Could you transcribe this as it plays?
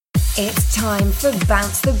It's time for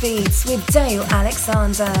Bounce the Beats with Dale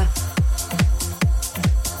Alexander.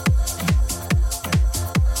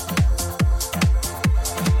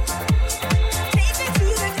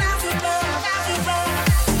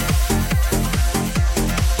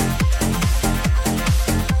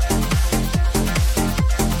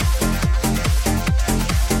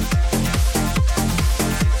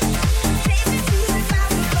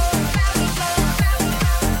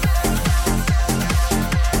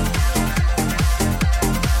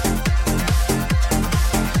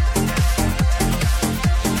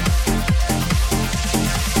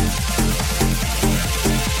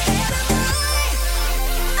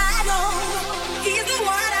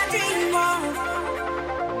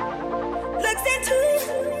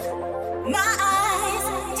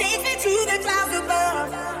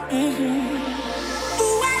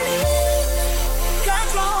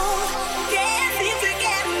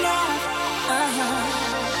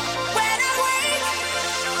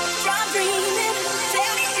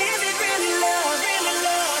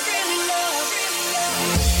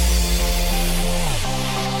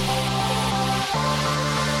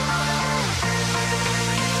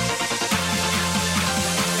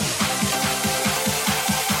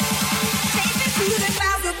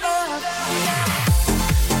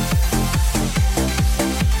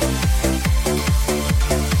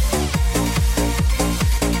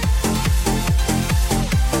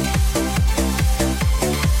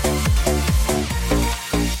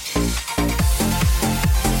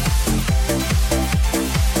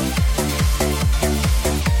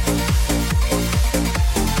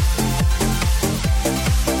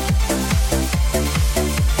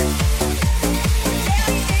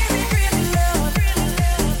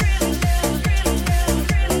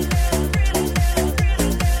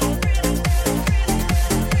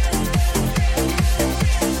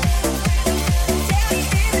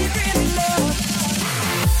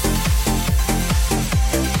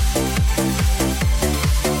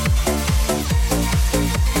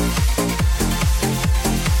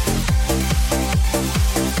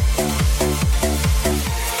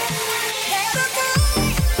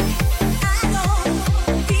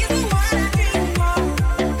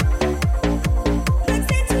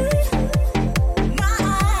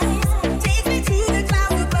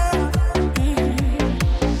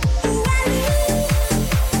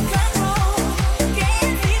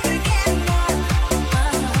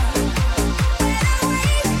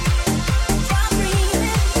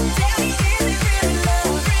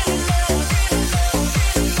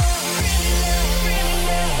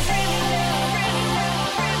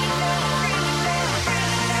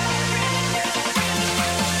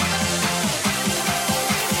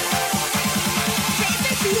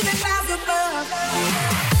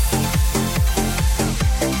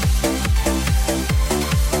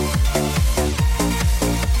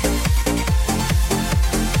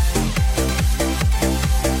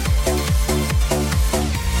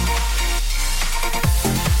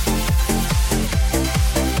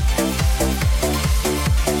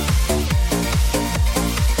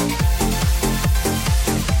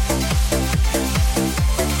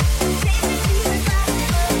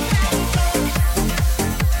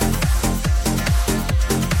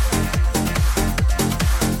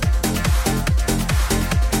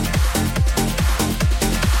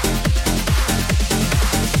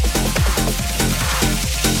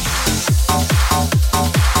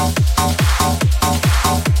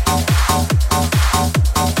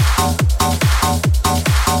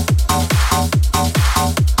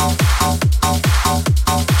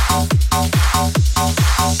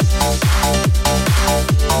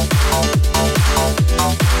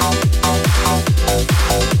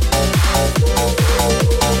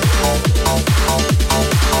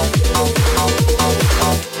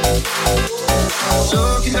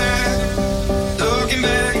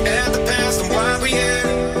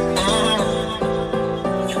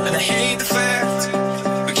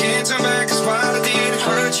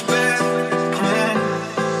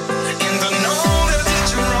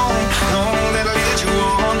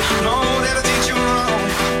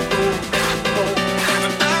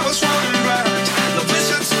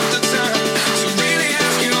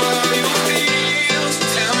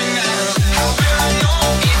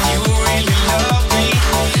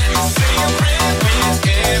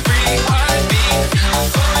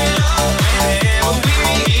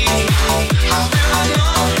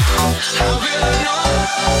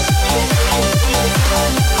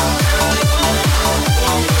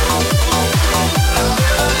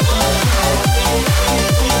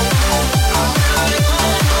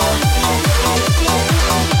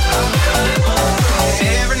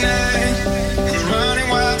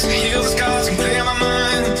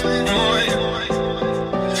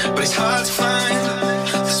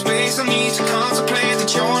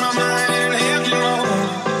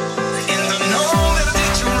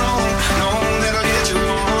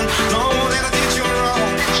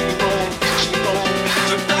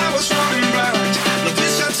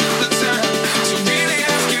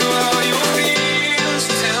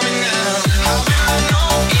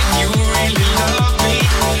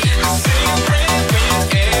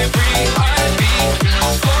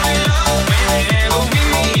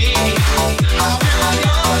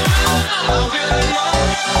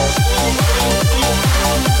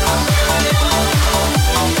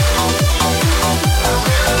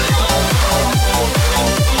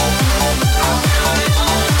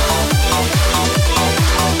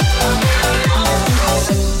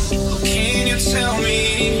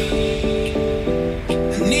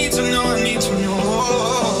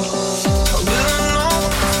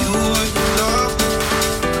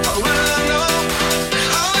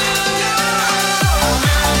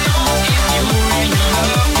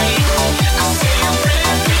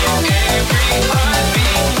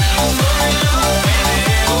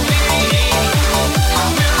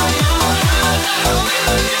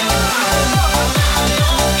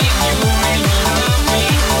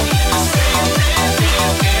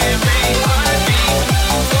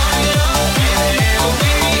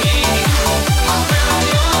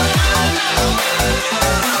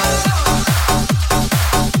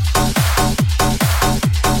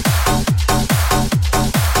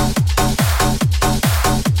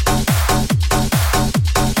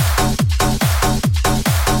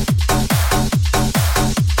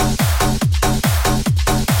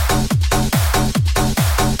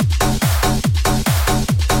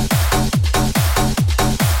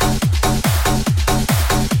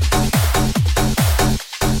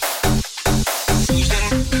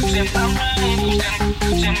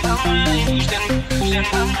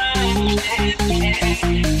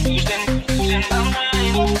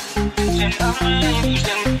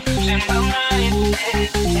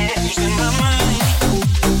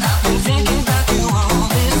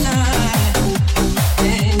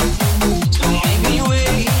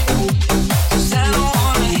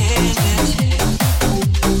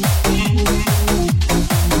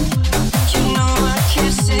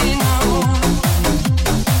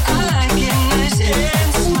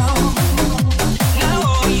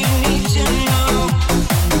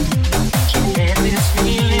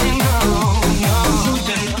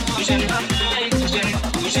 Losing my mind,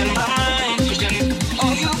 losing my mind, losing.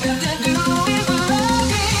 Oh, you better.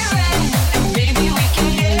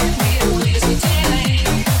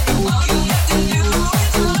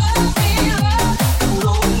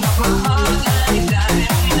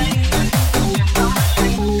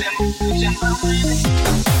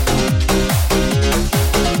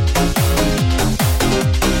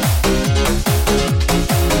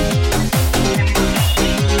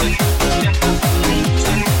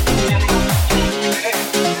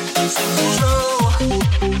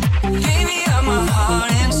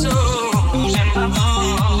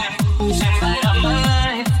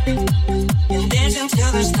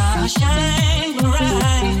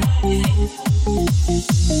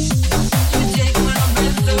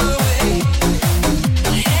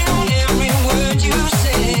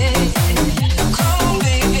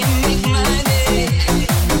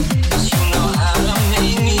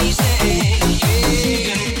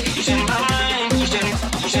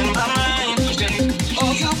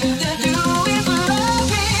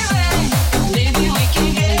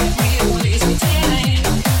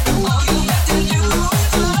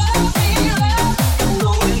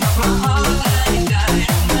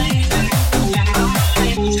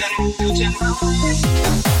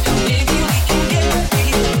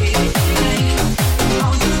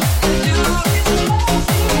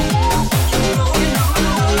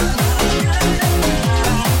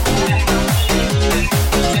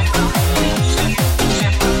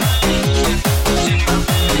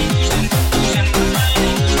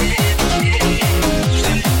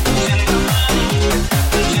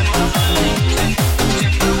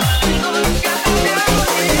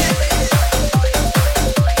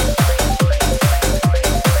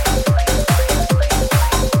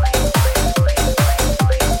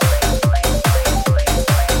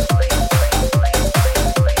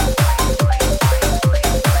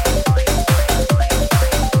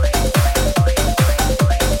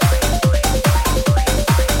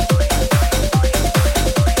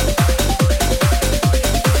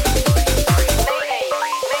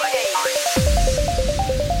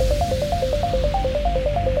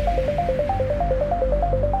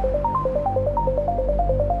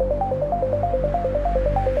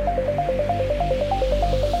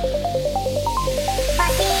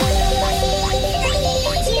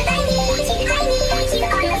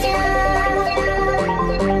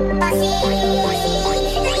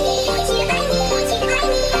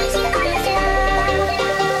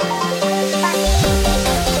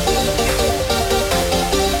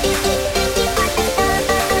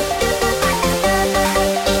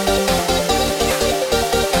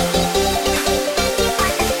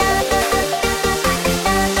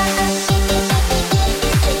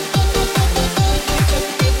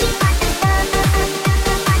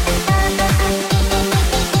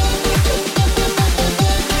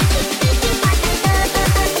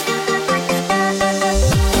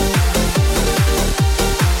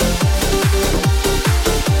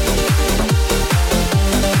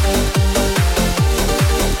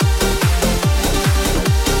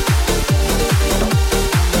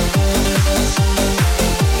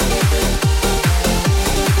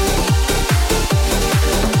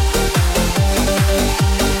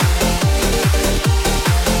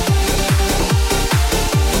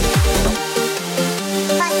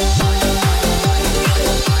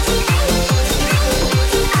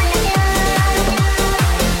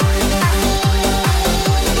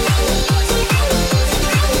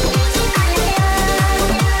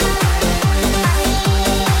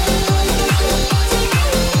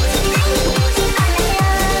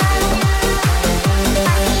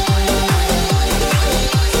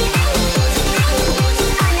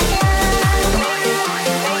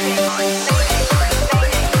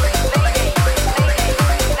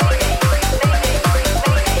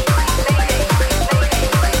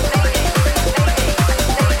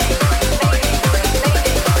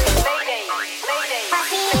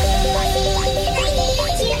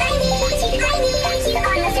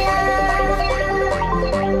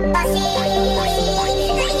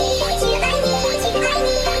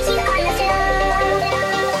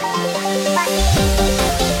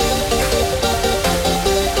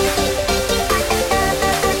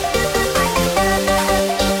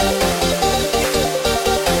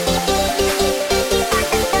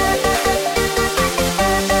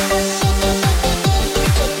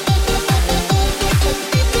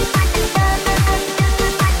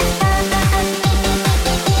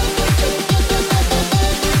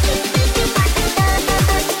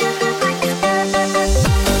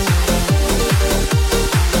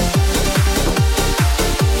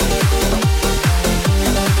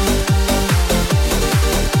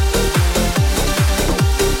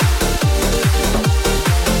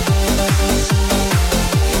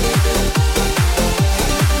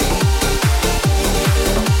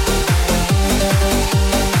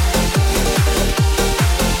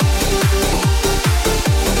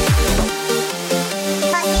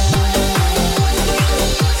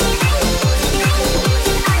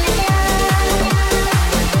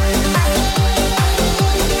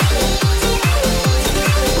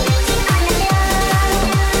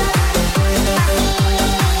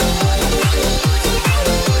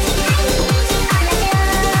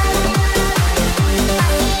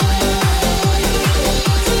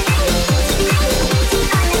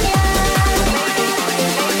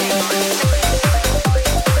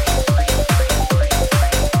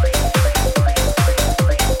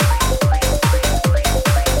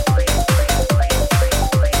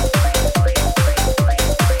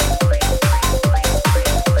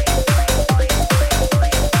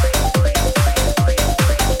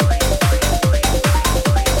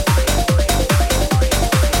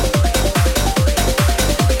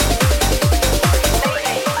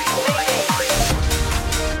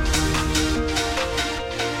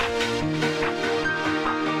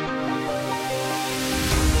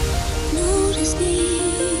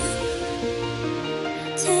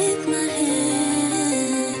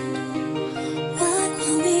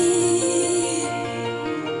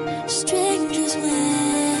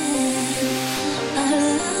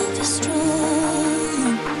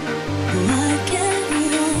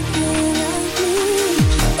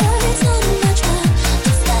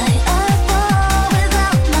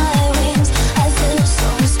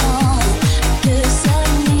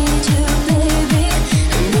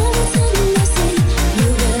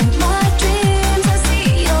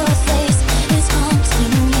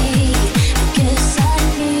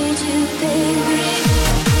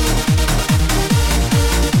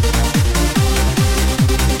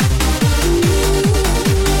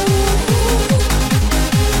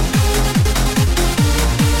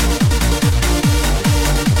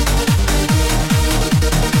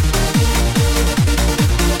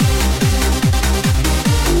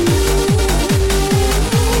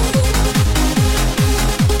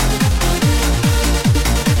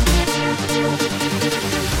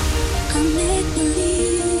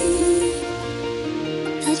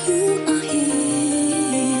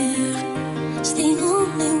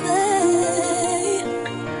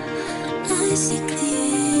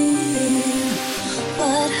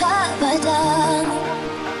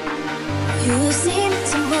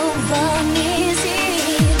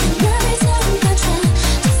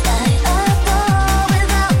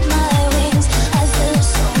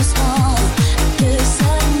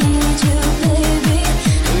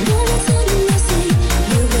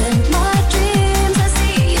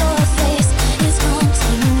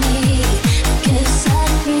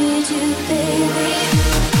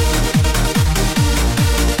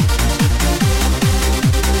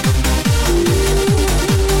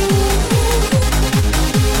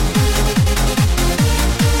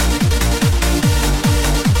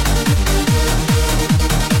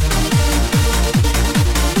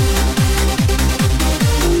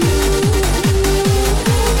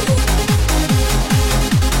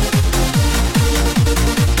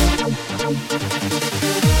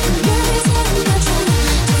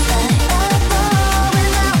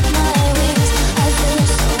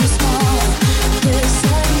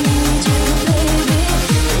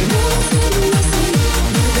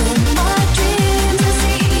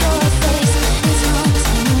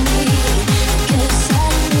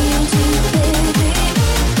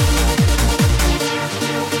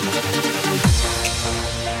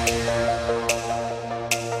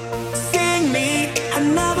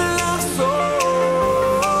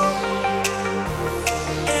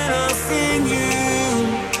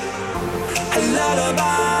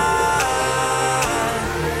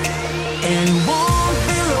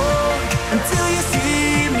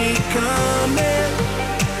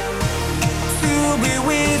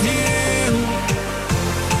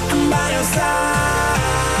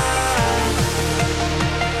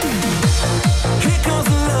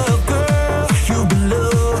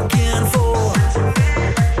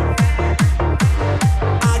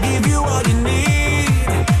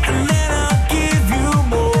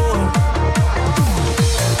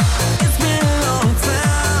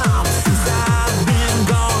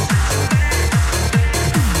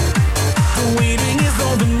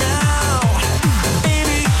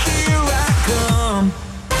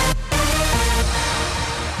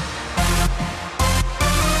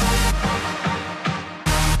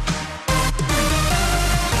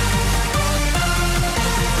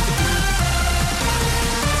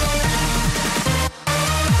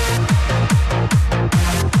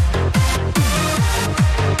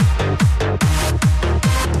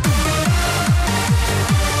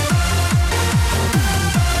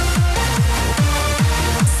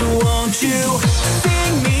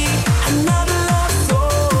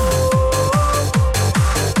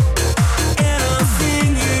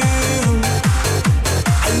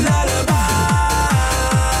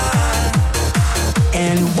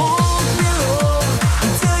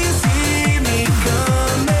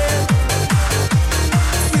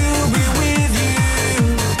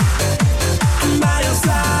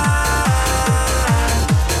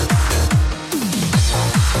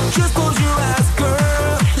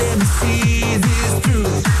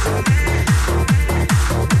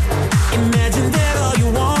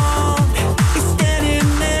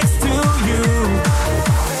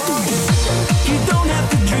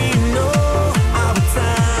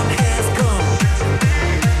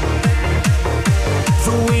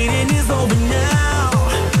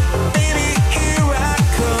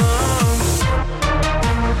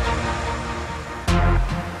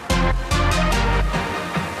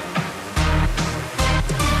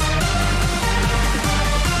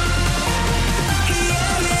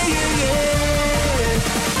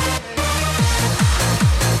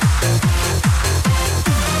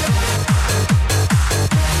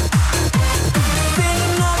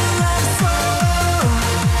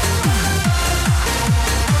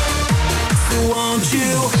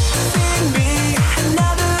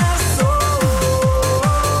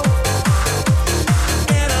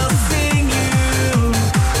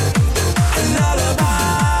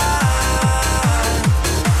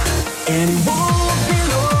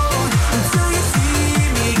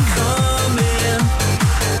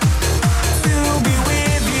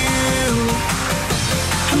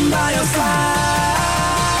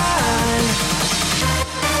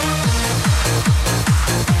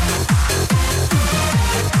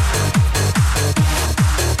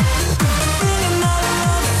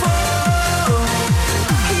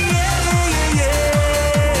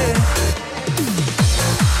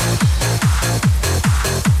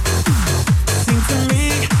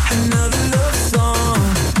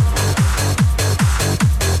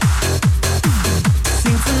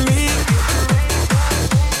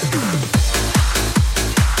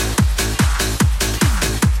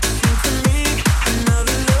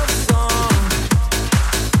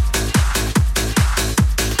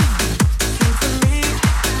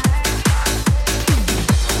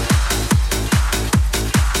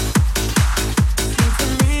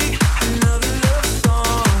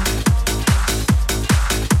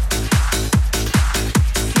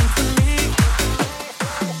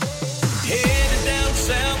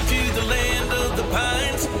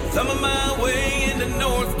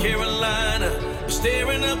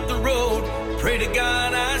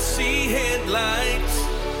 headlights.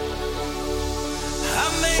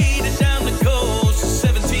 I made it down the coast in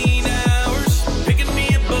 17 hours, picking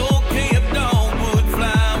me a bouquet of dogwood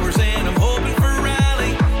flowers, and I'm hoping for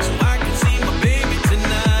rally so I can see my baby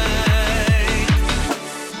tonight.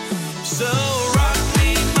 So rock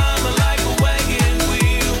me, mama, like a wagon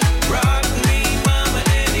wheel. Rock me, mama,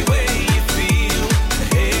 any way you feel.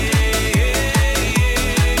 Hey,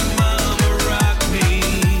 mama, rock me.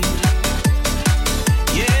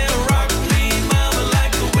 Yeah, rock me, mama,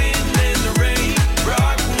 like the wind and the rain.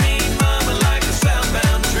 Rock me, mama, like a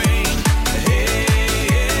southbound train. Hey,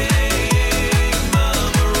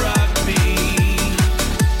 mama, rock me.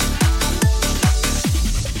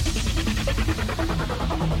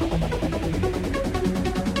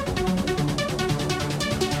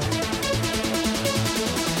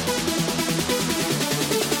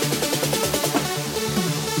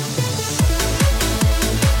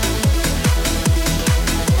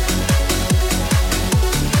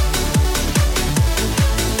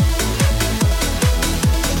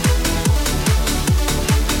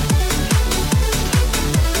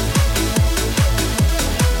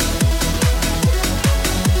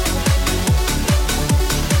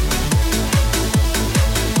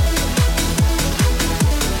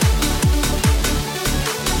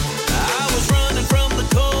 I was running from the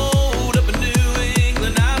cold up in New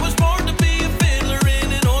England. I was born to be a fiddler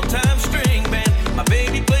in an old-time string band. My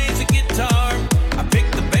baby plays the guitar, I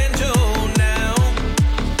pick the banjo now.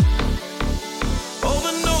 Oh,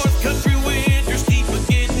 the North Country winters keep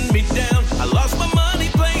getting me down. I lost my money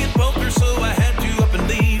playing poker, so I had to up and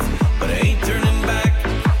leave. But I ain't turning back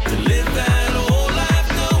to live that old life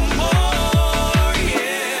no more,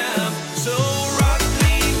 yeah. So rock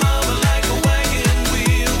me, mama, like a wagon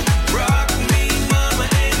wheel. Rock me, mama,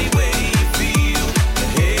 any way you feel.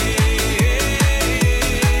 Hey,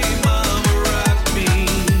 mama, rock me.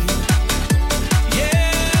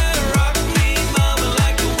 Yeah, rock me, mama,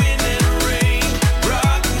 like the wind and the rain.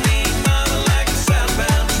 Rock me, mama, like a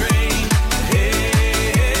southbound train. Hey,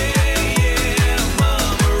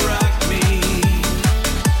 mama, rock me.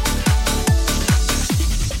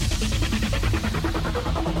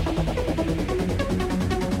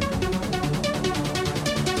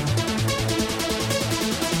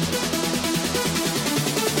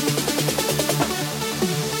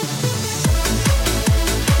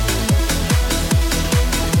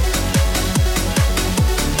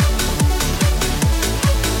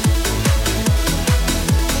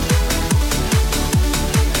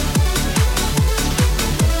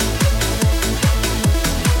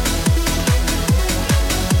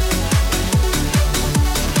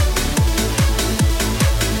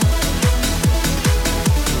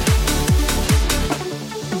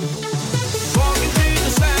 Walking to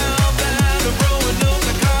the south out of Roanoke,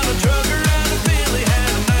 I caught a trucker out of Philly, had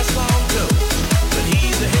a nice long coat. But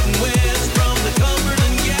he's heading west from the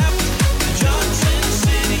Cumberland Gap to Johnson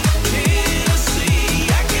City, Tennessee.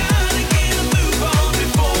 I gotta get a move on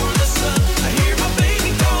before the sun. I hear my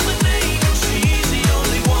baby call my name, and she's the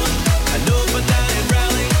only one. I know if I die in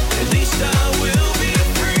Raleigh, at least I will be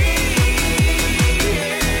free.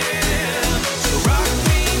 Yeah. So rock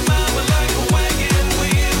me, mama, like a wagon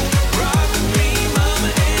wheel. Rock me, mama,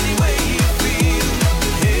 any way you feel.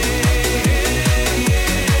 Hey,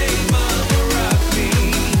 mama, rock me.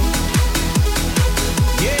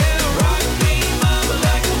 Yeah, rock me, mama,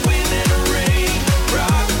 like the wind and the rain.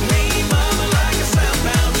 Rock me, mama, like a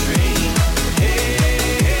southbound train. Hey,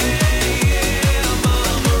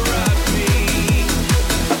 mama, rock me.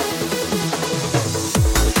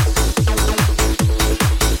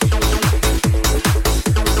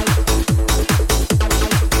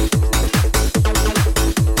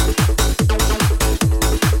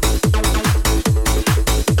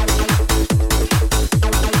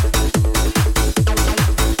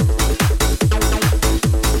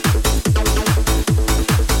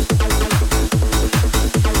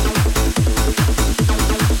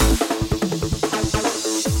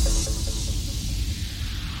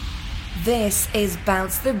 This is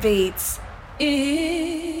Bounce the Beats.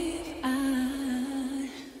 If I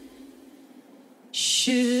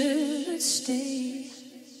should stay,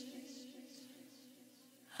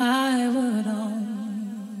 I would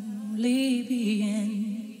only be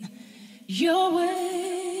in your way.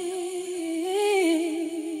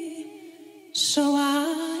 So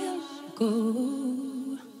I'll go,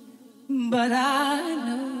 but I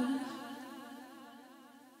know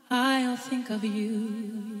I'll think of you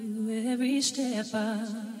every step of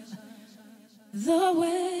the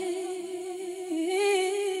way.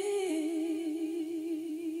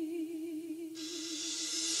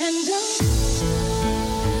 And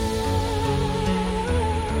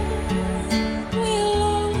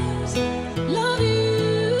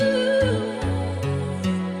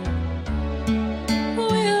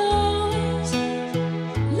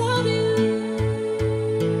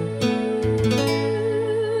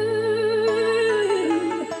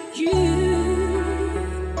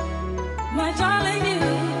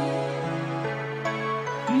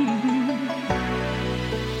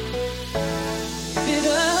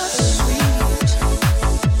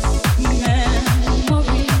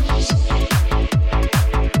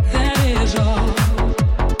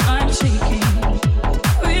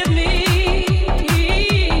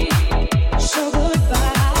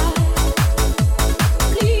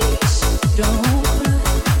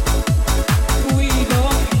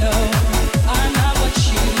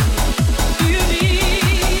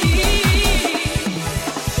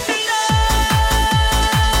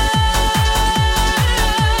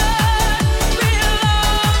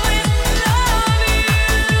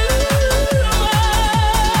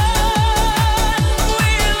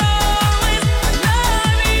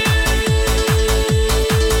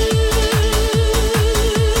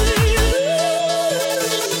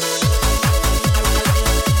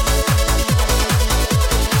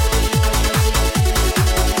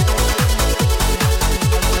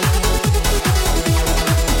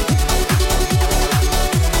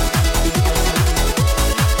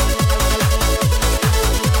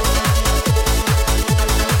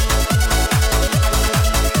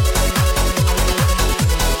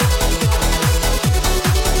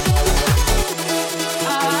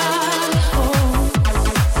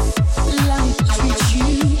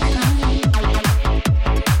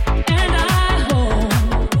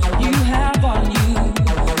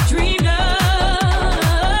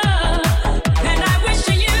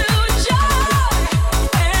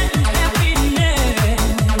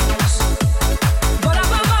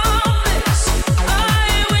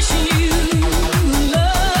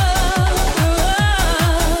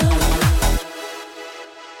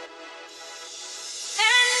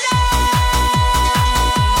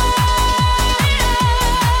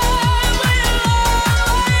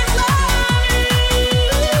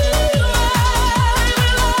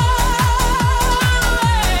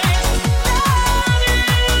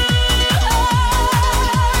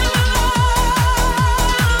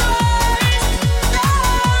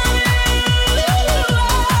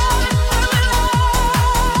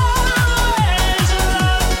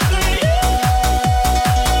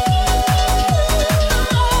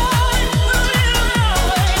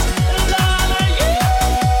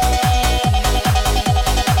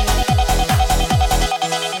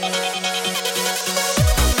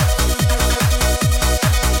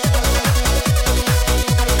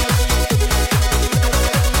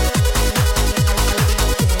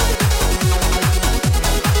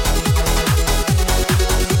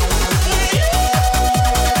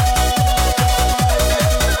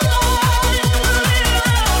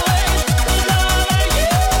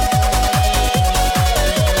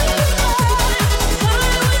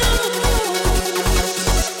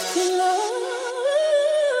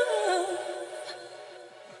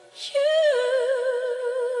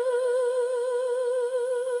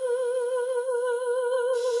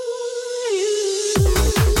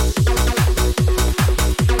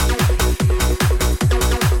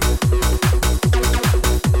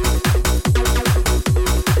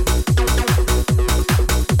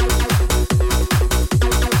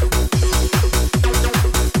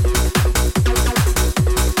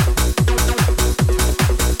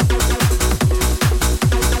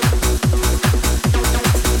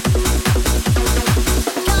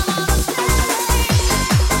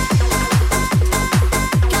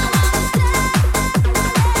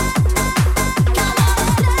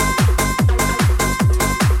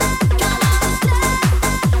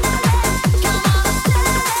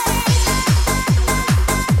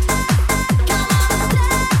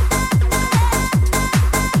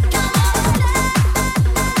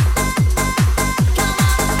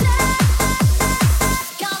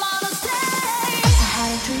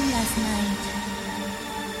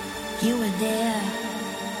You were there,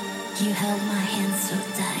 you held my hand so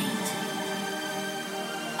tight.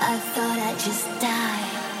 I thought I'd just die.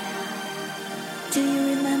 Do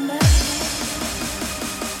you remember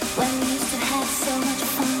when we used to have so much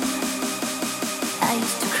fun? I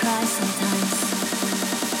used to cry sometimes.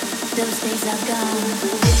 Those days are gone.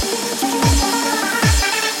 Do you remember?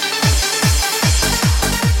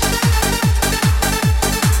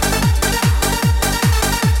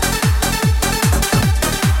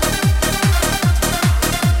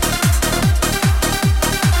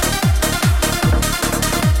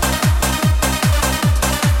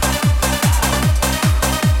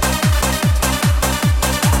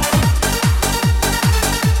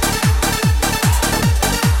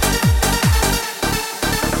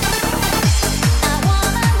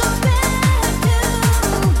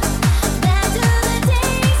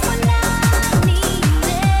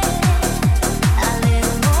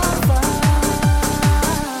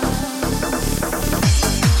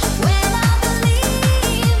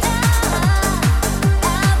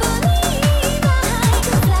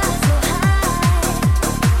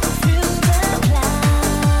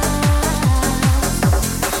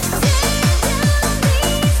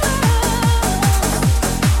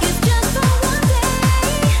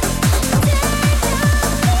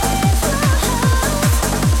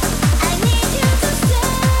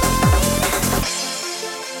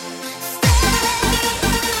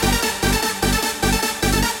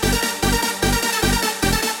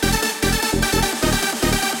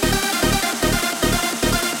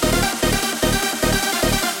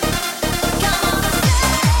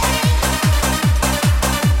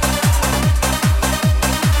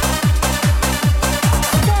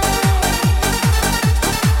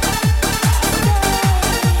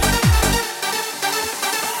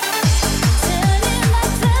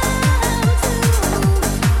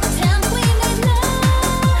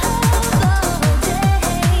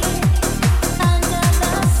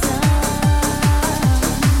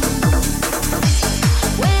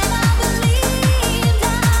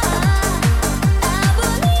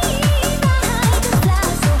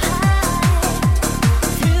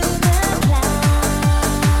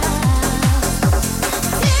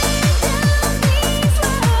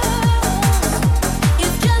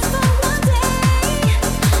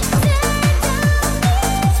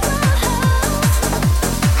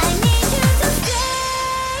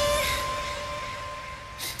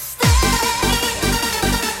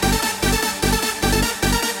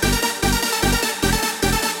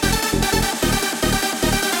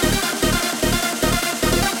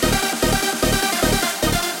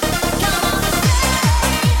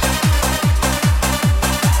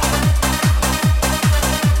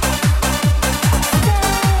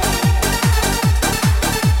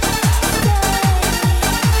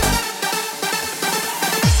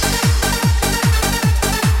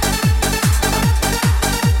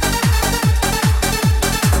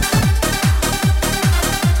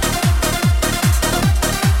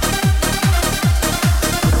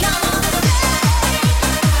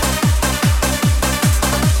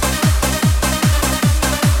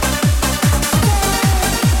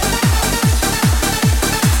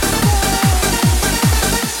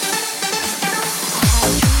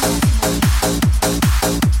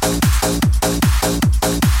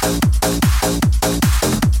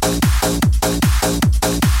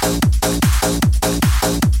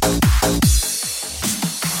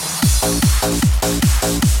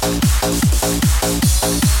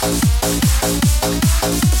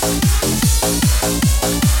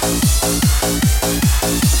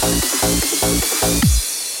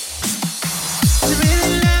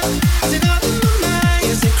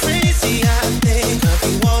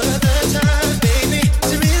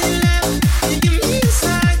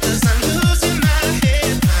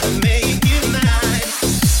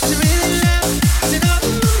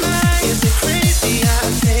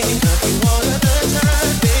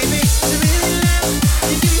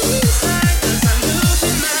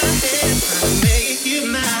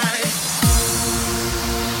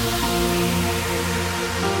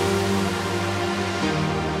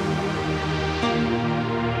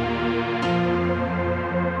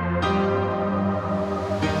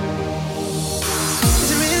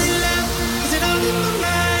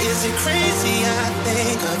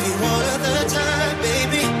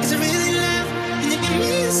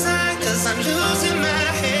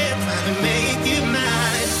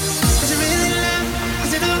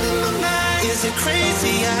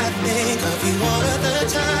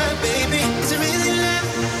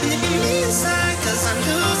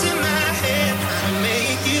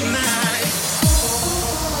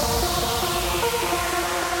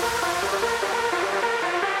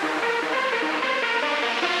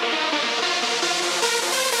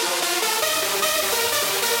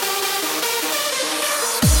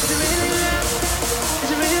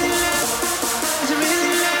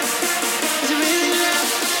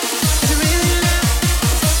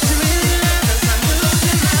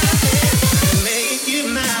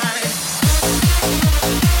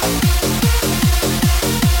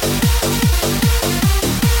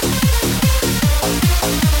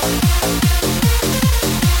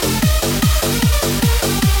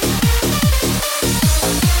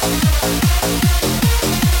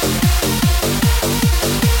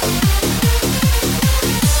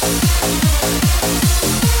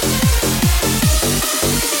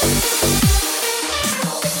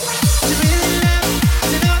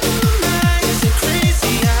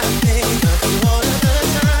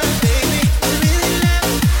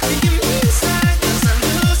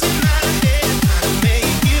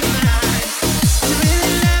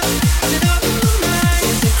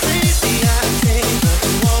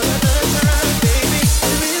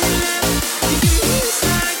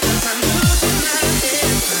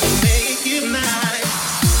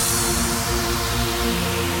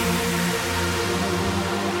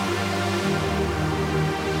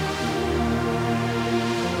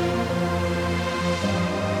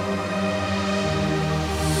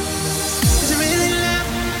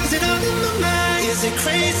 it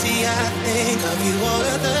crazy? I think of you all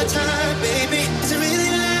of the time, baby. Is it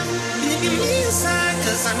really love? Can you give me a sign?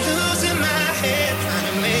 Cause I'm losing my head trying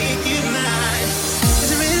to make you mine.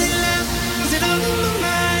 Is it really love? Is it all in my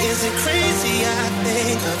mind? Is it crazy? I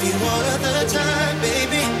think of you all of the time,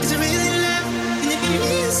 baby. Is it really love? Can you give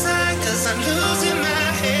me a sign? Cause I'm losing my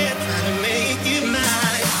head trying to make you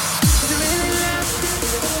mine. Is it really love?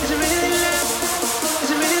 Is it really love? Is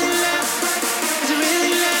it really love? Is it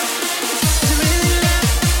really love? Is it really love?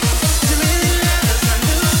 Is it really love? 'Cause I'm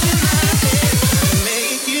losing my head trying to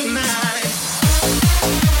make you mine.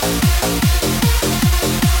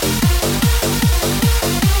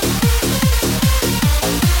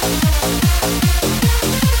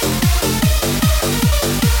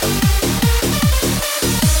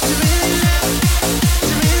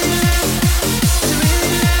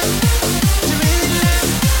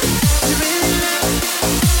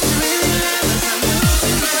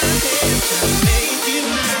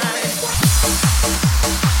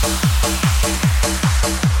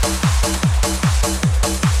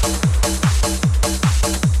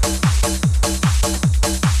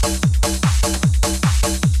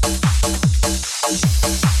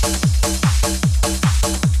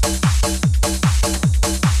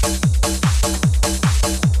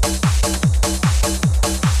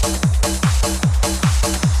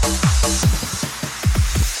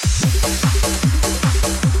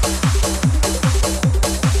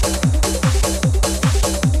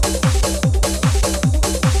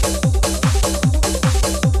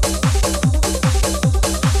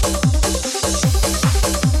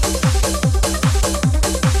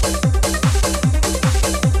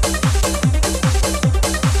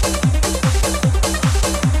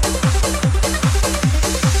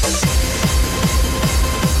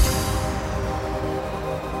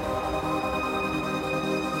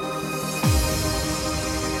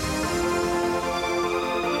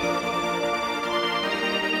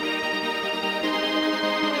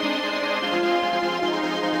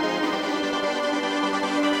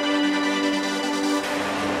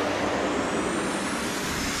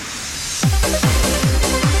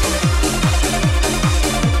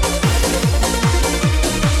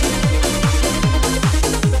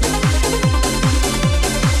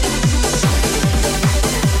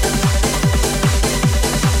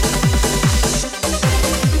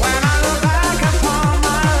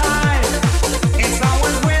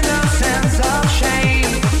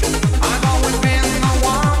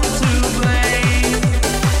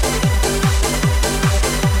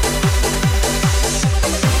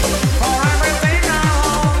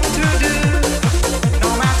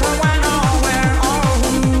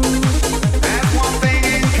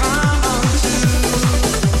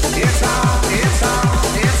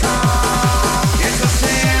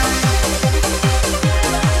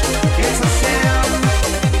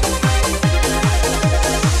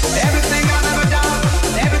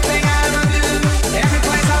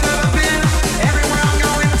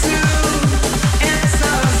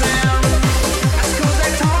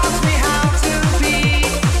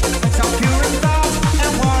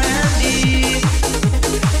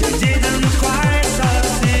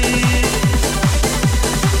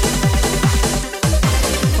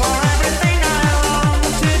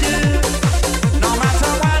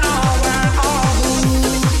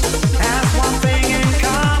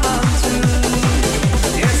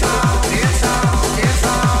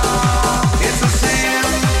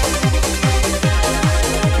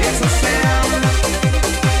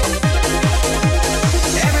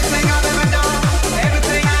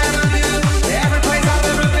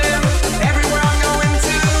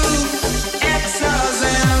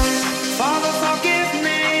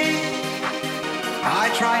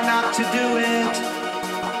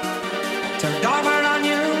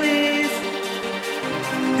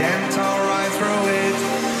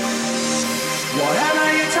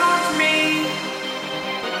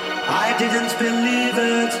 didn't believe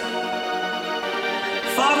it.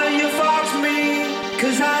 Father, you fought me,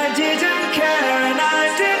 'cause I didn't care and I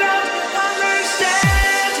didn't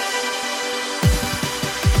understand.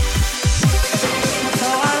 So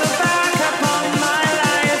I look back upon my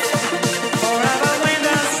life, forever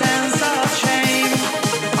with a sense of shame.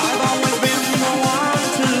 I've always been the one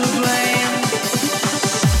to blame.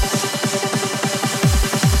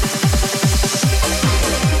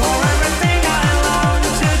 For everything I long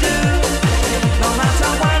to do, no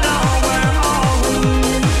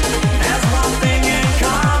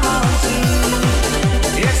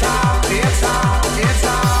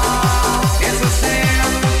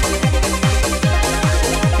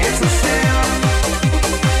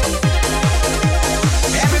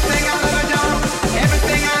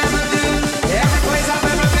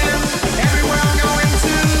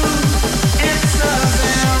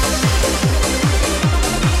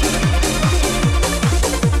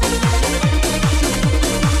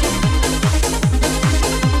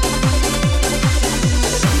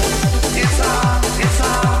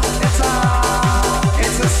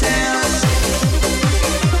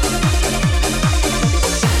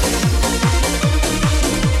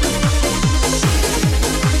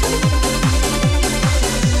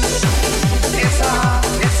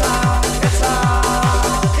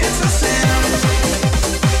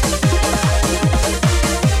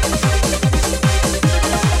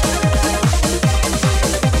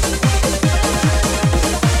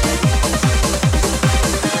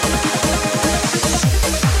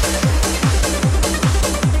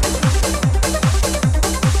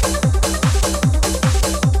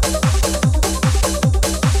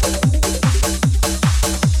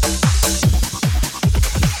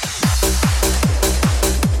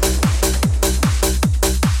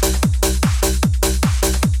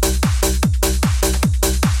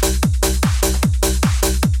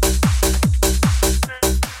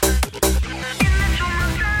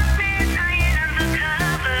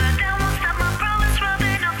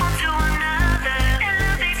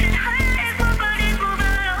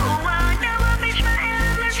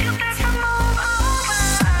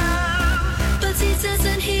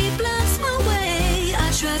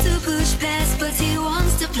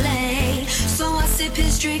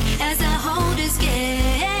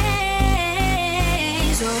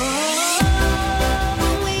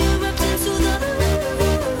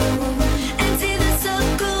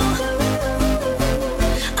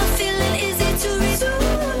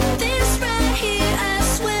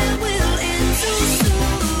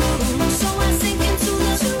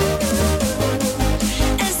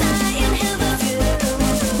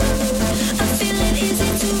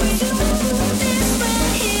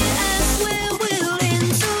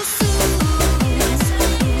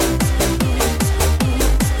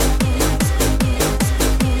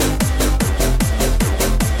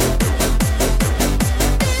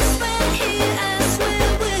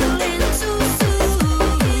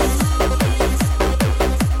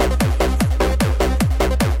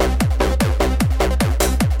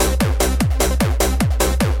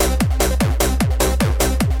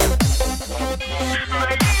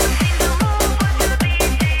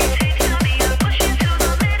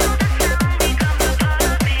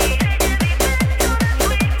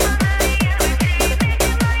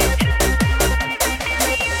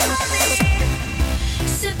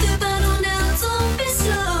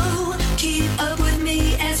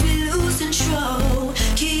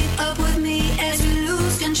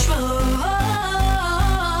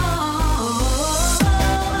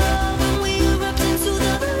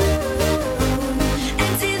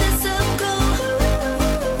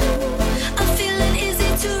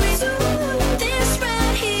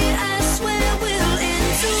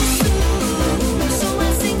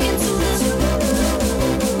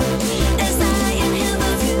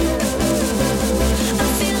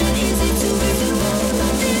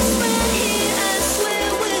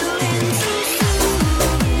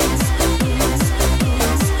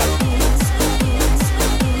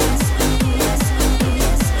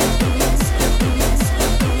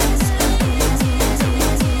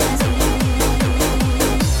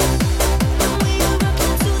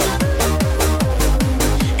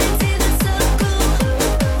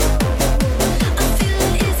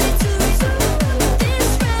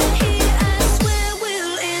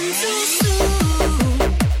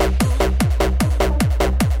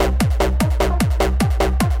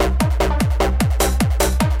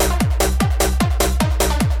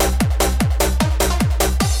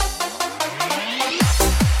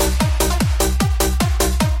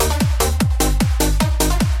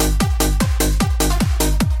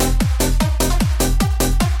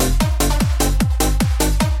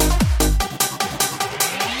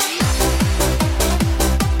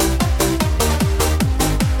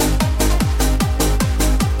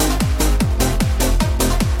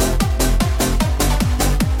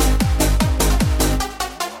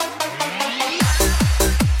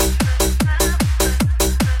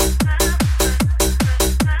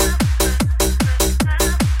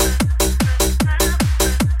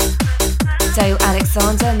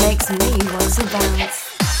Sandra makes me want to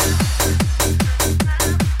bounce.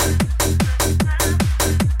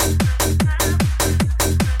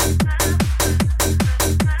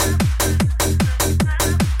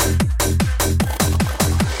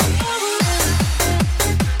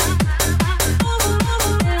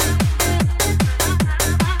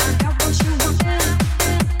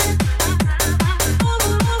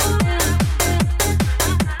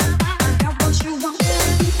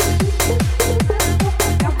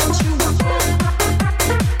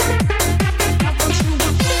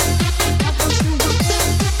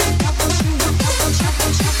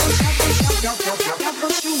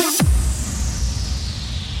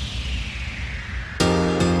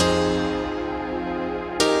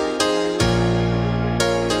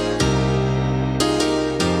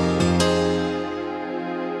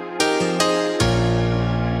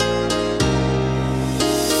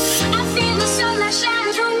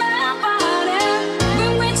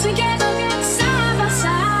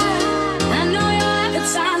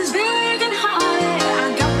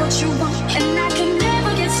 You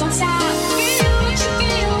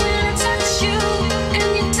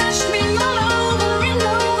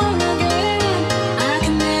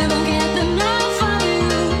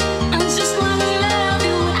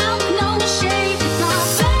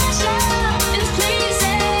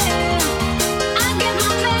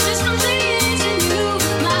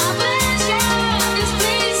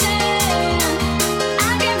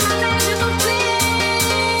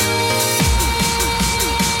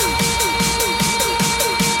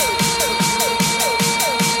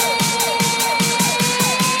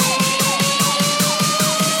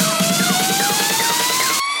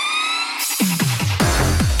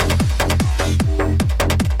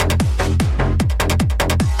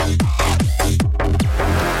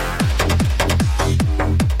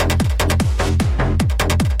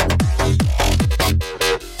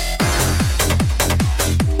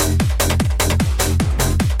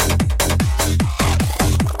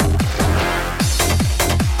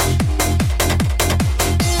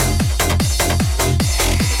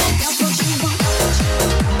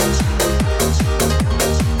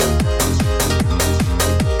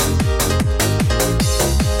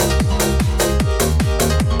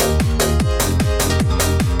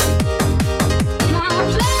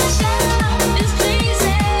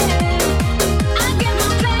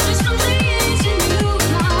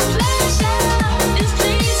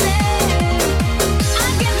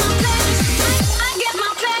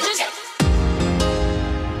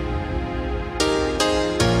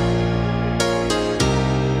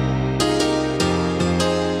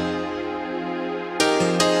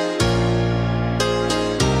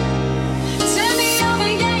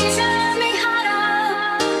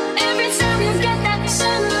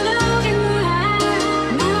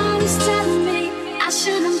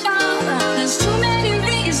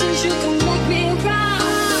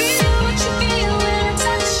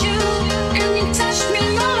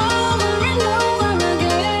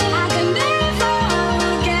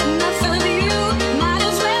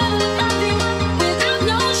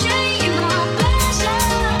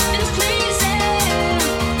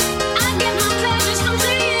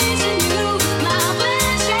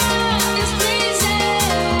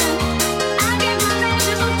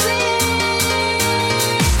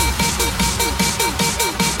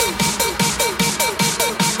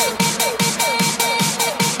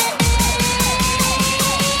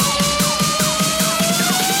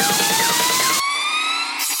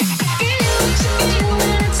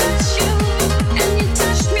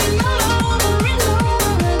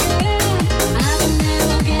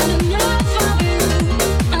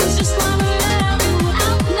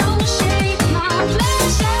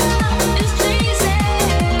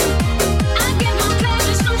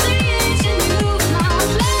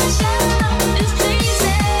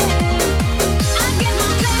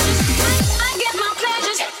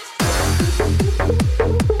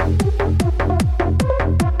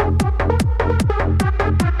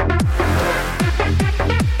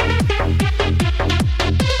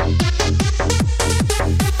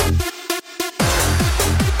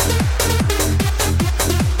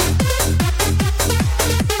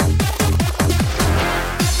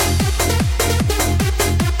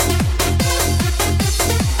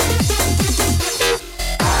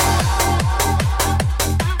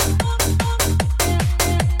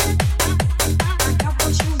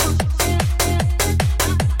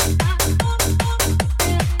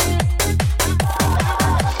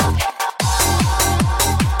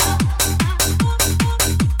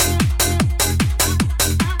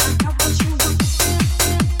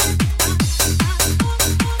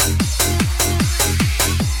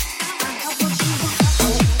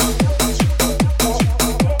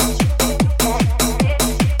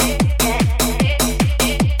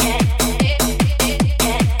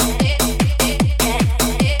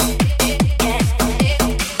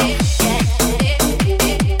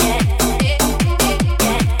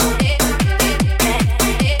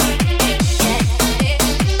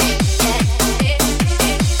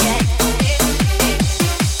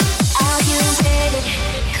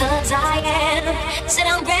Said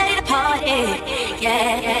I'm ready to party,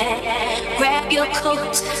 yeah. Grab your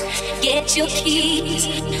coat, get your keys,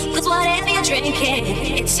 'cause whatever you're drinking,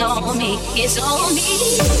 it's on me, it's on me.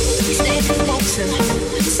 Stay if you want to,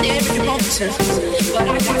 stay if you want to, but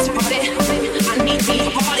I got to party, I need me a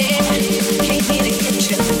party. Can't be the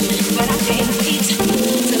kitchen, but I can't wait to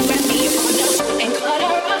grab me a partner and cut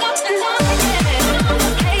her up tonight,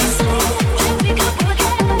 yeah. Hey, so when we go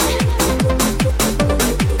again,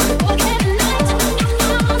 forget the night.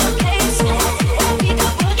 Okay, so when we go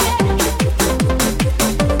again,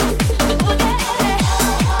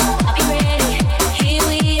 I'll be ready. Here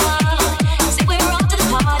we are, say we're off to the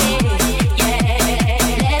party, yeah.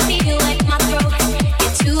 Let me wet my throat,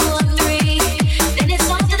 get 2 or 3, then it's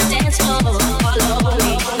off to the dance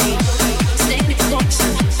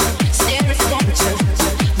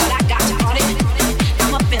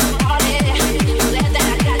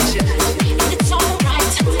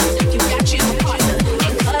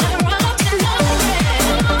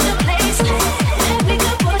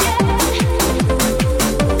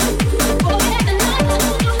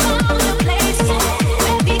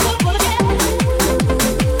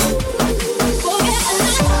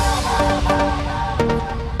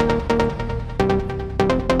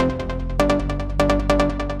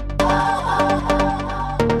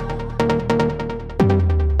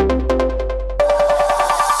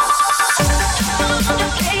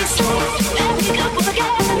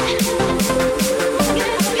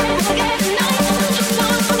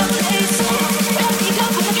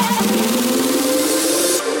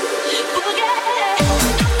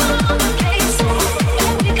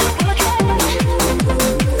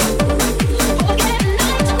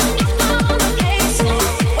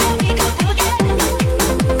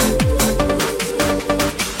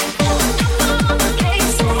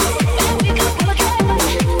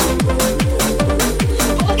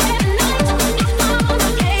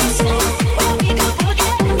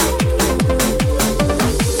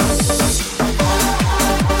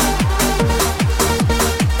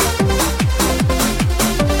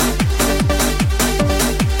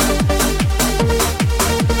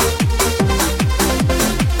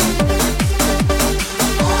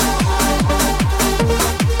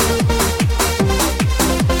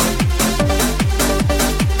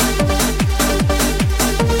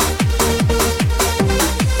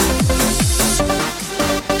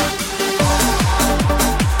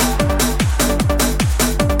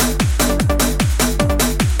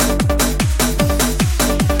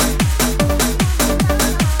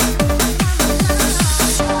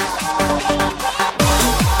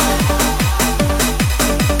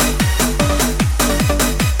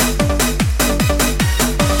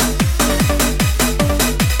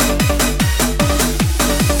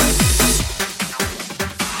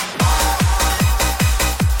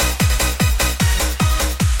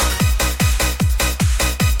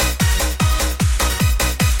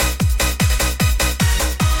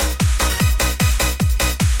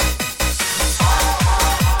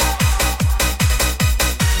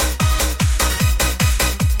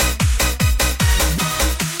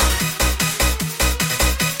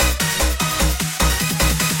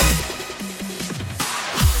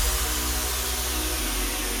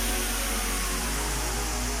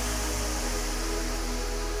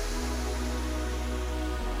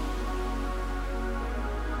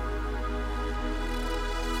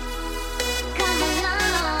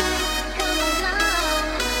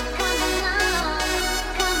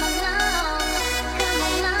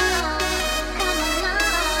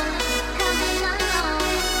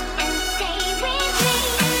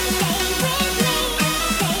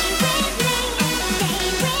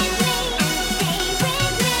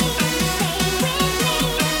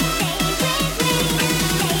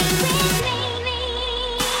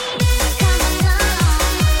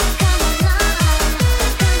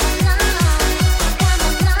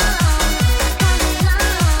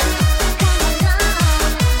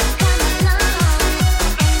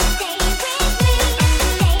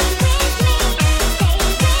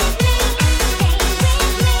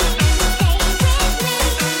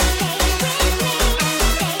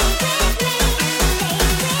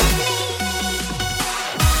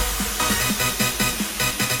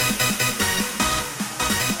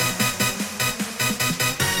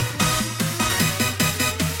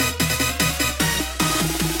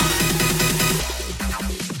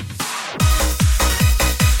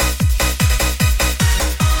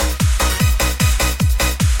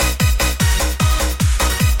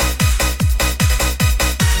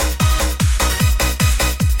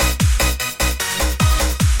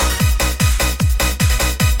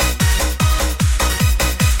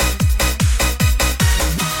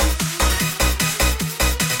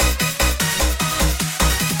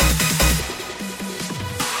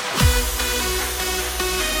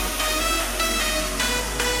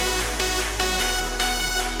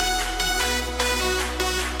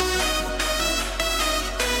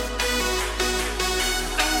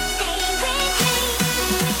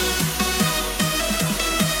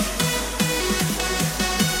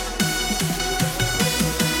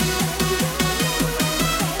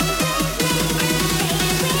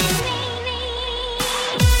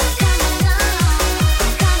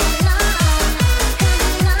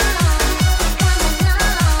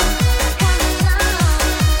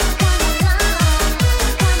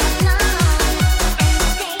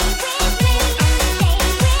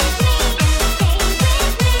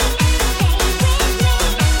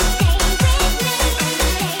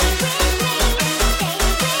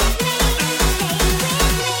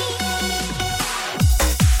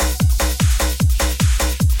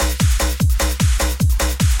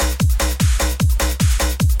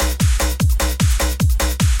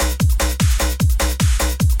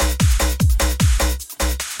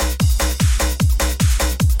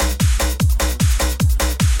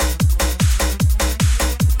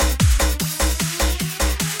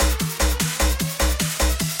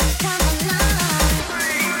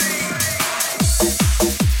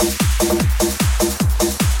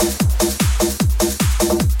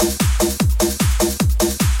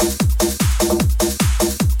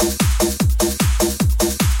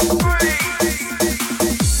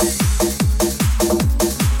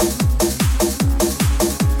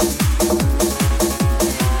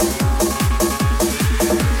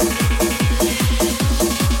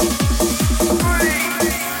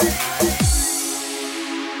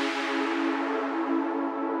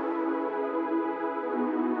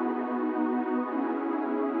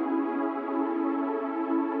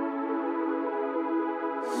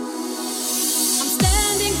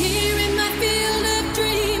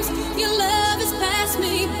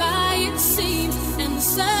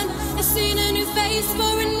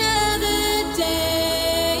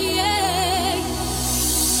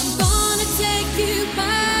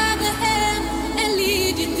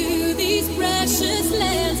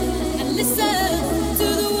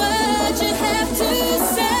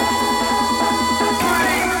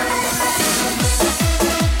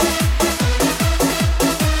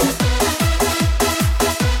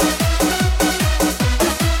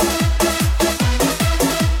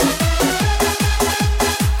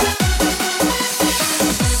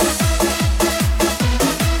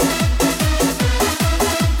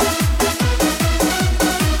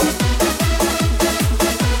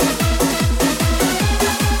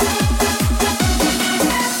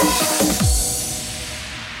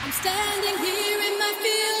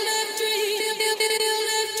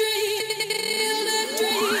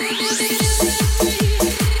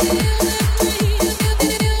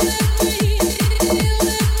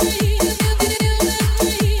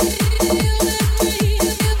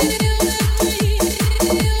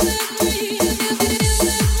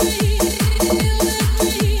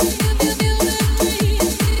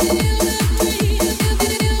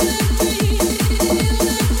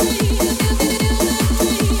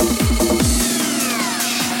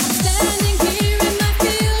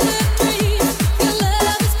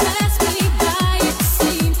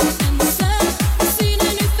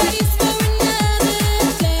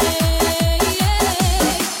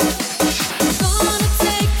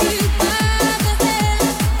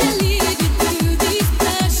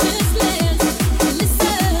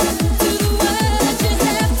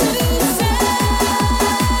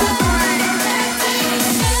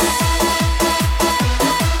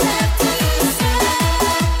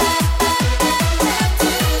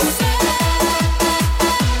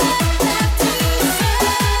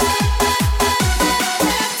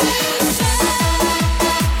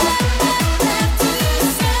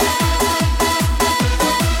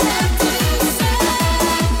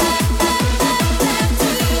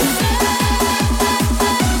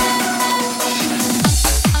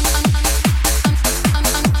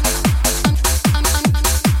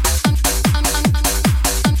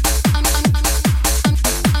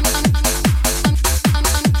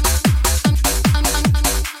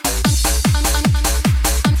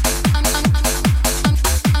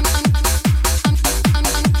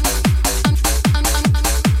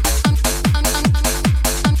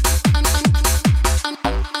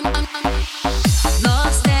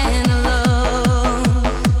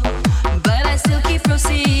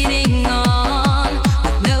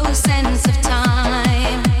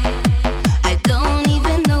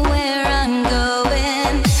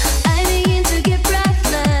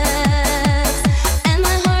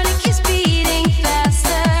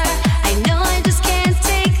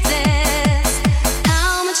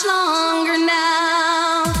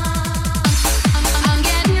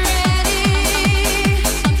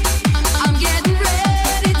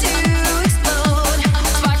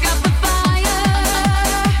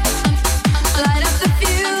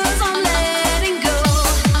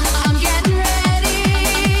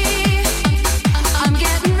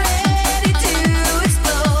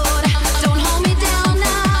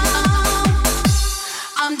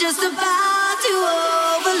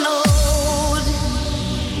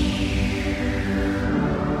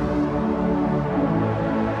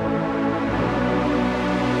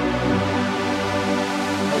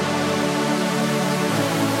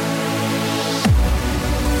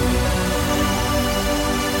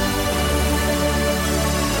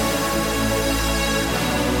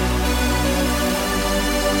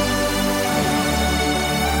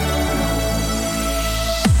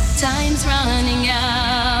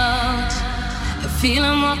Feel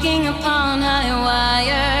I'm walking upon high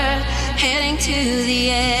wire, heading to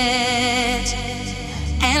the edge,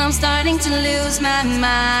 and I'm starting to lose my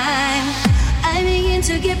mind. I begin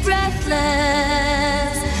to get breathless,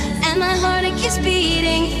 and my heart it keeps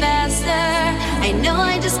beating faster. I know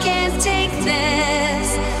I just can't take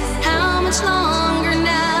this. How much longer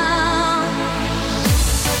now?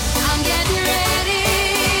 I'm getting ready.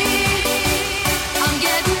 I'm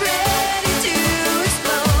getting ready to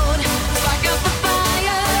explode. Spark up the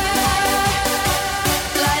fire.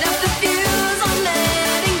 Light up the fuse. I'm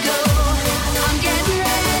letting go. I'm getting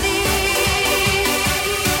ready.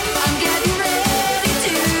 I'm getting ready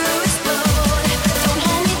to explode. Don't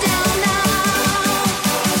hold me down now.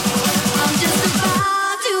 I'm just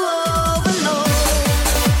about to overload.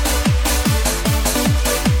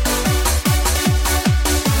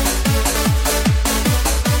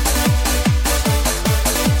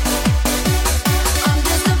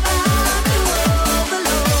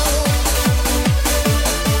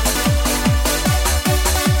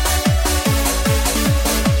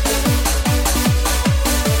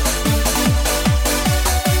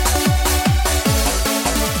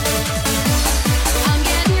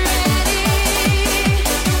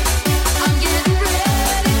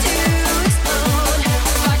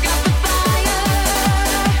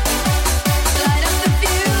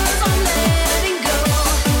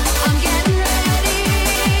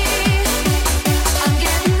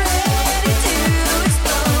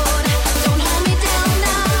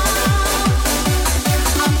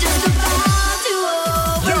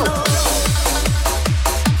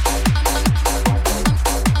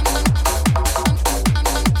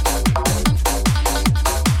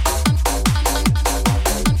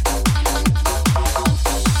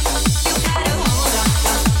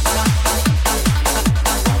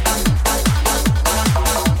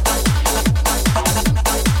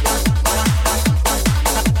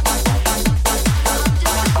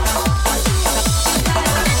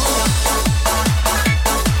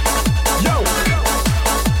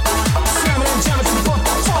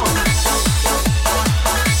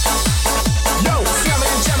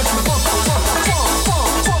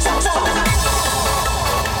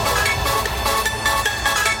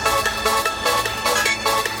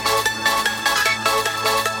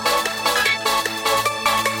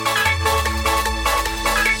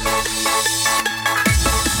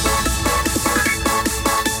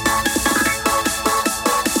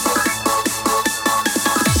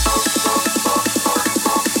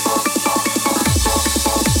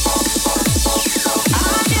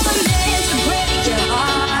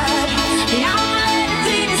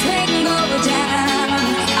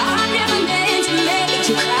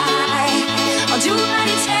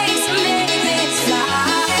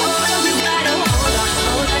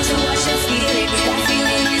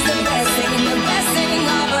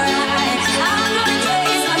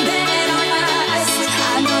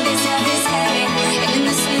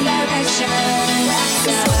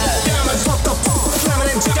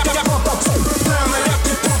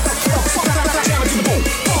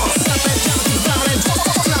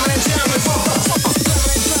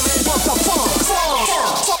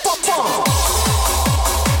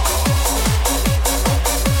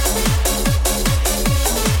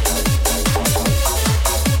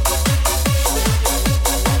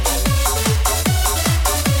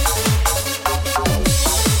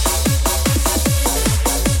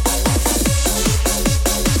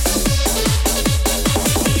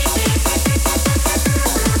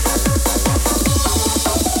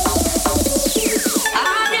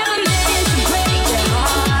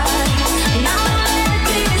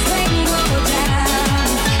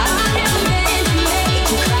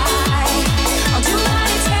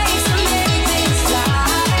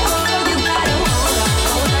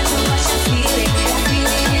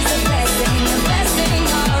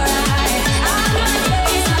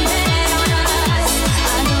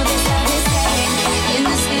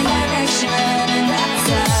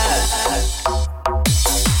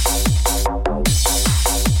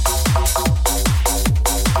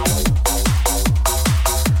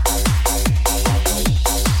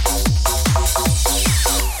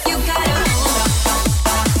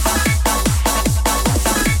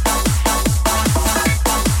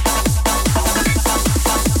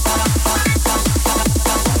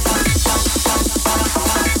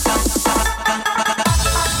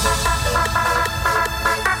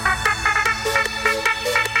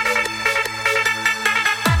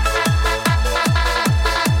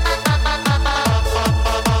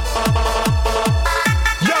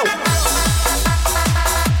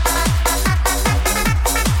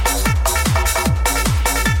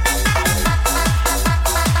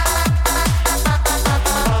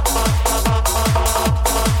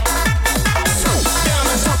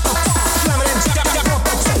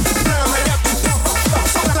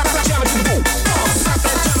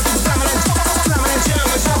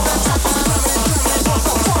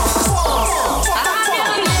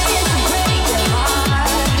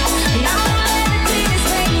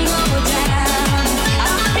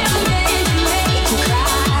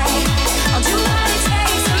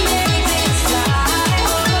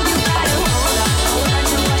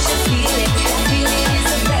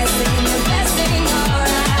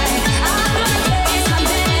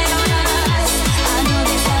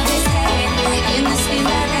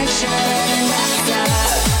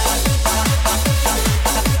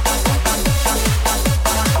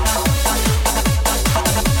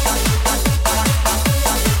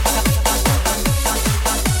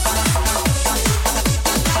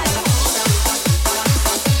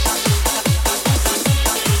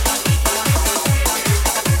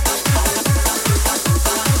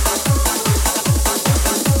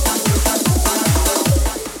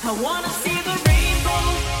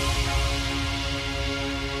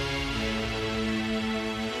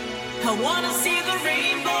 I wanna see the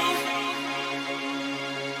rainbow.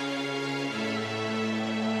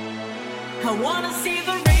 I wanna see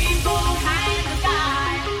the rainbow high in the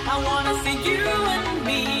sky. I wanna see you and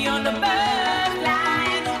me on the bird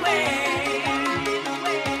flying away.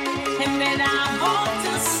 And then I hope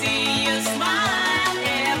to see you smile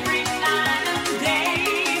every night and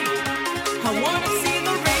day. I wanna see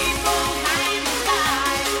the rainbow high in the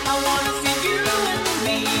sky. I wanna see you and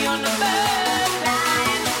me on the bird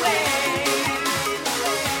flying away.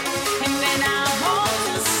 And then I hope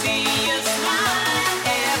to see you smile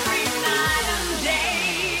every night and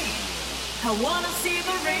day. I wanna see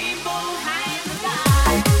the rainbow high in the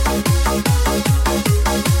sky.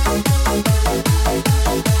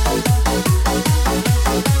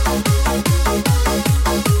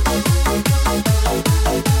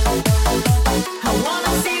 I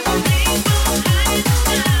wanna see the rainbow high in the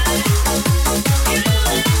sky. You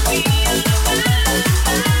and me on the bird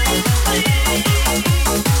flying away.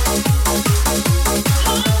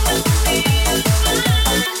 Hope to see you smile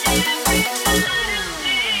every night and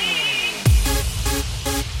day.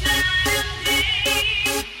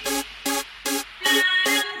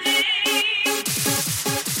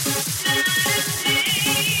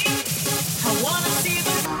 I wanna see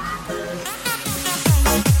the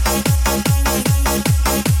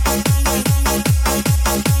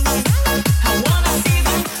I wanna see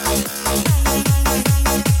the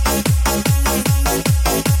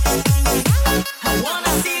I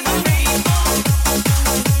wanna see the rainbow.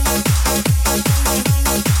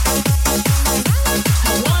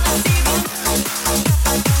 I wanna see the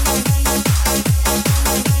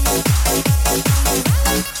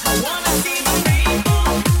I wanna see the rainbow.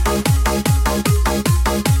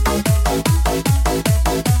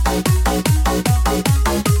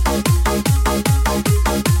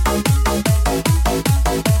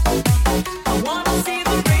 I wanna see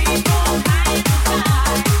the rainbow high in the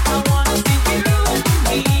sky. I wanna see you and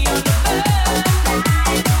me on the bird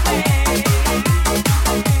flying away.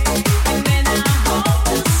 And then I hope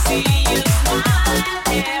to see you smile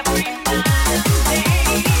every night and day.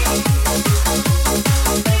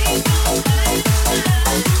 Rainbow high in the sky.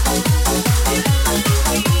 You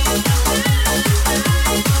and me on the bird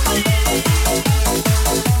flying away.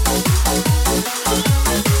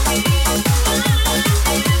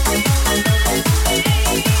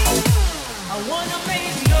 I wanna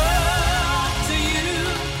make love to you,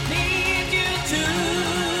 lead you to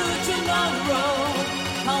tomorrow.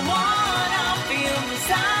 I wanna feel the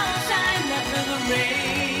sunshine after the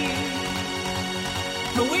rain.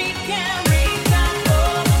 We can reach that for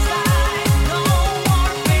the sky. No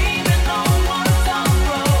more pain and no more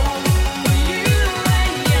sorrow. For you I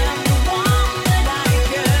am the one that I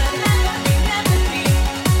could never be.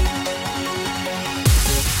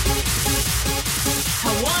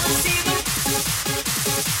 I wanna see the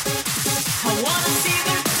I wanna see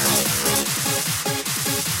the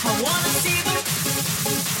I wanna see the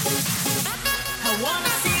I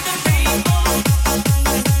wanna see the rainbow.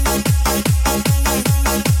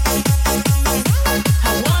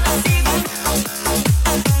 I wanna see the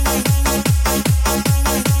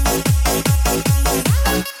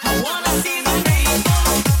I wanna see the rainbow.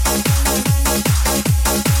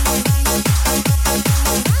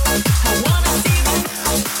 I wanna see the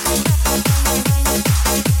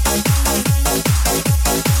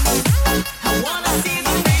I wanna see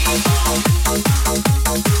the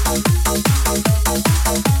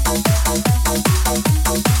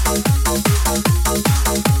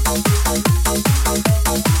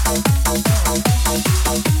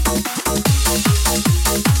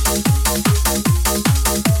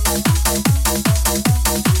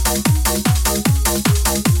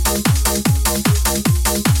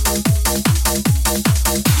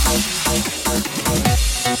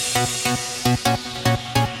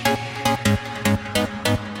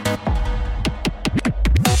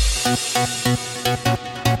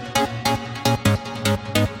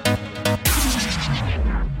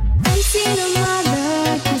Have you seen a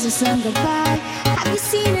mother kiss her son goodbye? Have you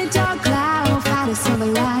seen a dark cloud fight a silver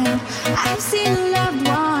line? I've seen a loved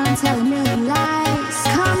one tell a million lies.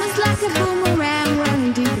 Karma's like a boomerang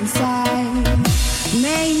running deep inside.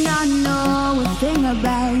 May not know a thing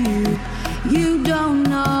about you. You don't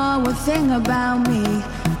know a thing about me.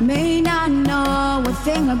 May not know a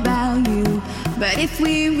thing about you. But if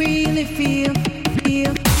we really feel,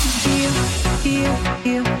 feel, feel, feel,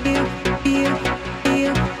 feel, feel, feel,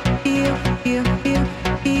 feel, feel, feel, feel,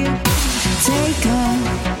 feel, take a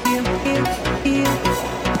feel, feel, feel,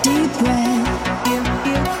 deep breath, feel,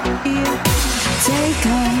 feel, feel, take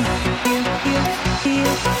a feel, feel,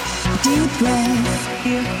 feel, deep breath,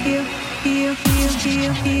 feel, feel, feel.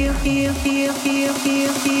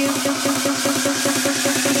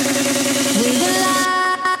 We alive.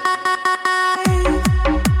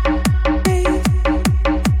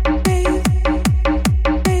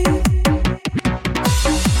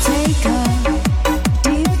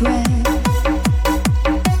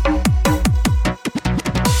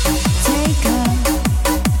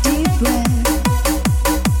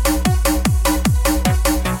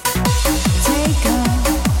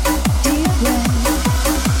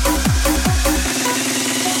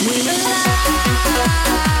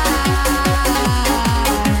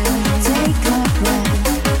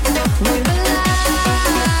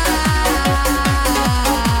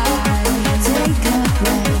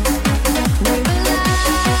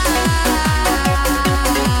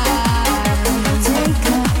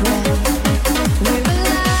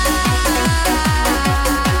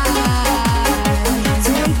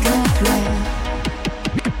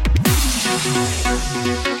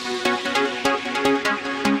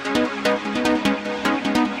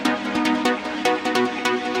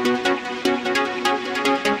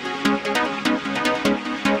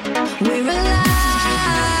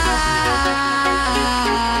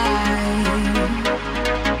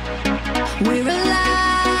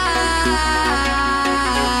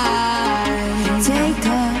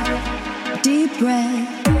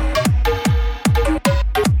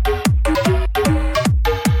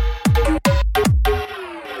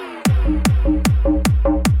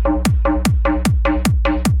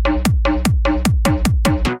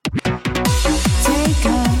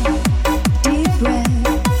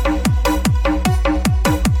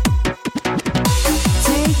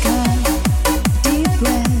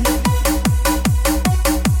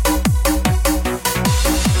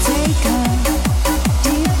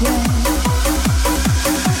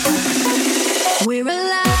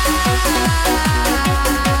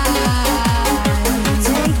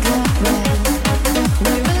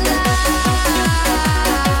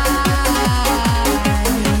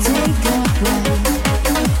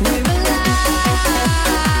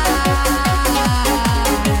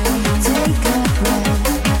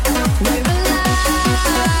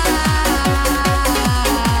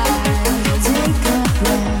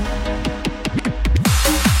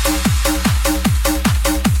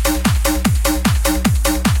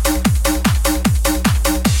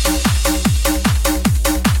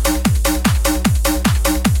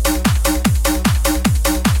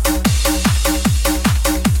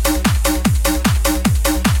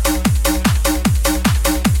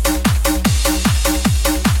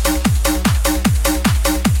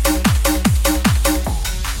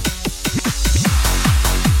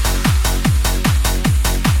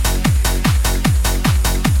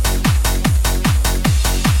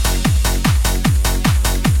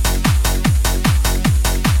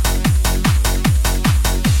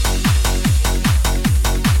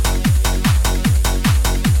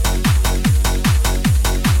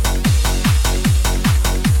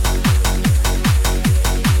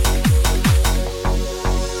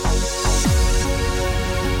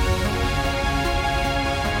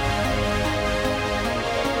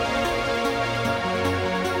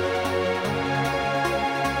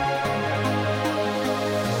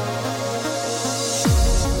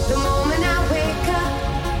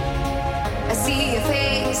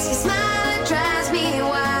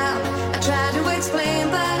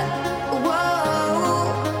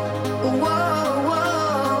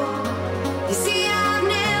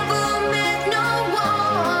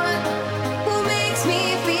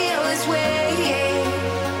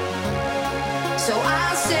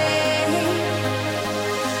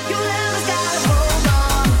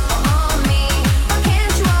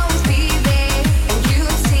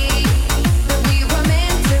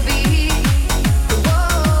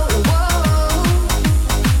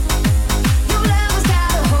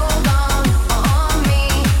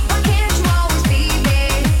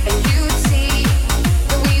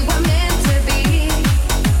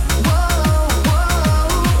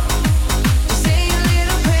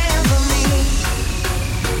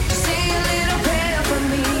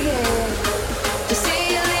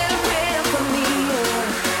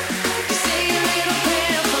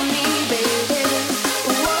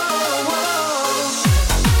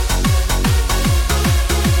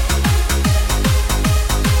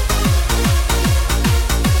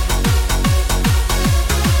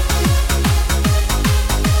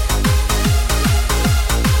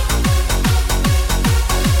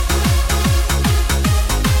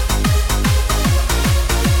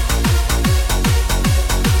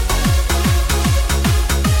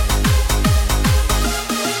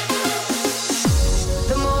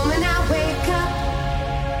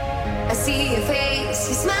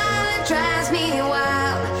 Your smile drives me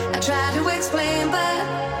wild. I try to explain, but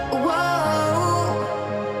whoa,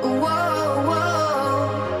 whoa,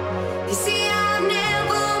 whoa. You see, I've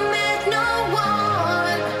never met no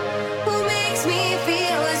one who makes me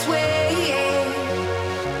feel this way.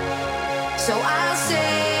 So I'll say.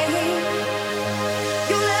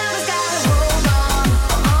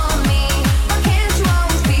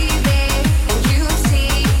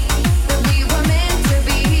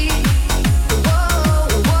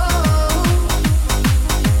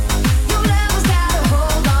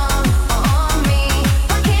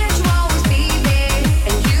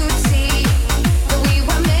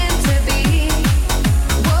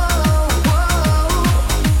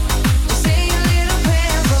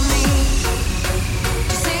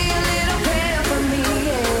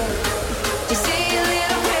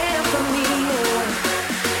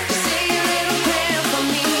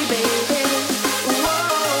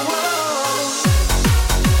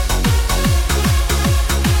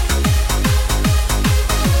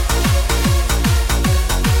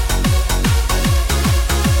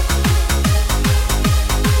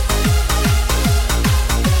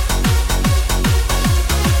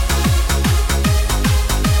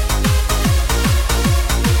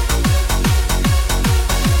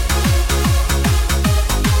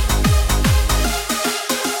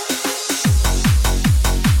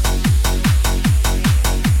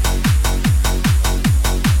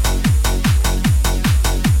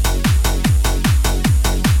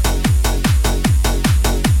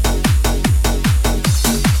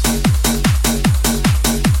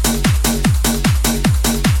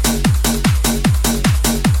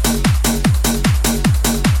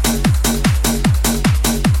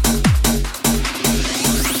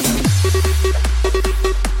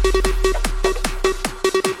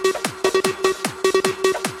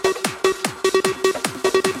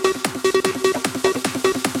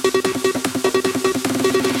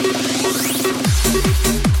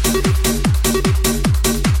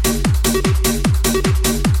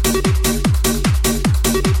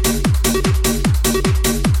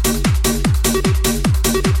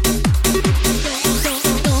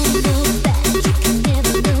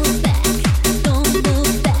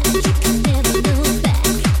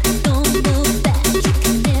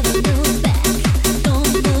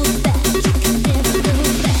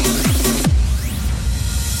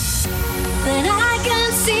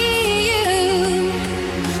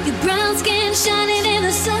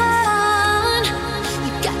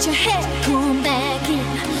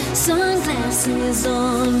 Sunglasses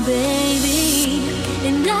on, baby,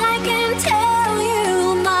 and I can tell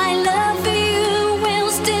you my love for you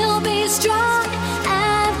will still be strong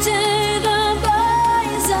after the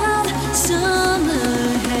boys of summer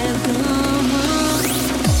have gone.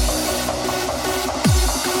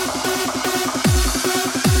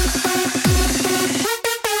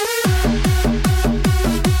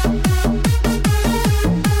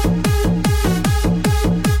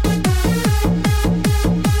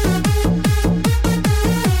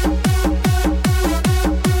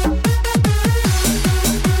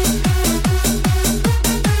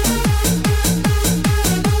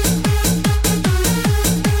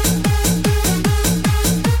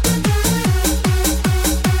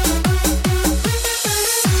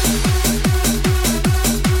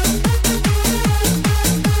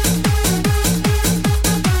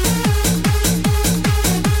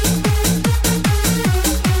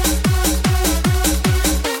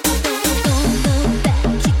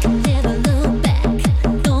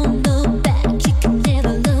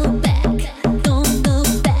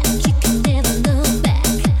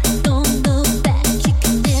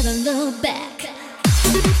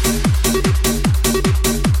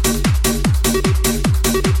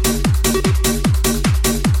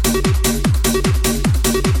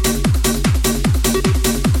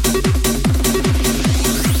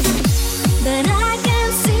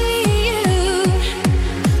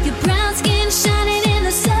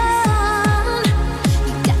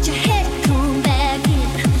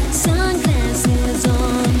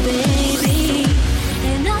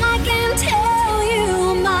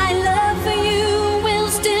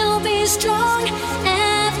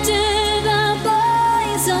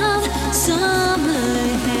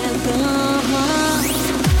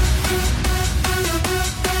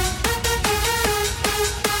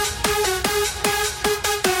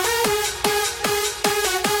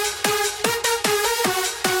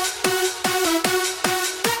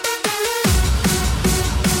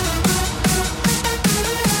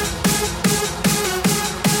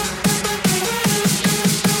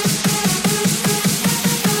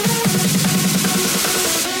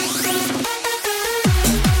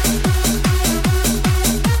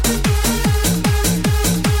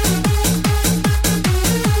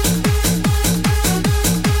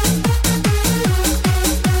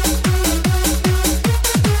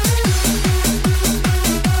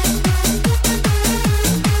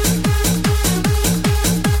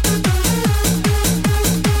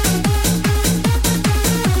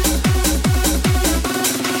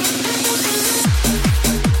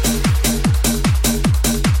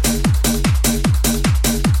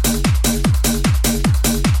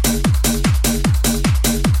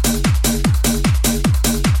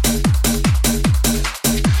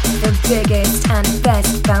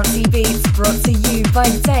 by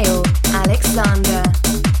Dale Alexander.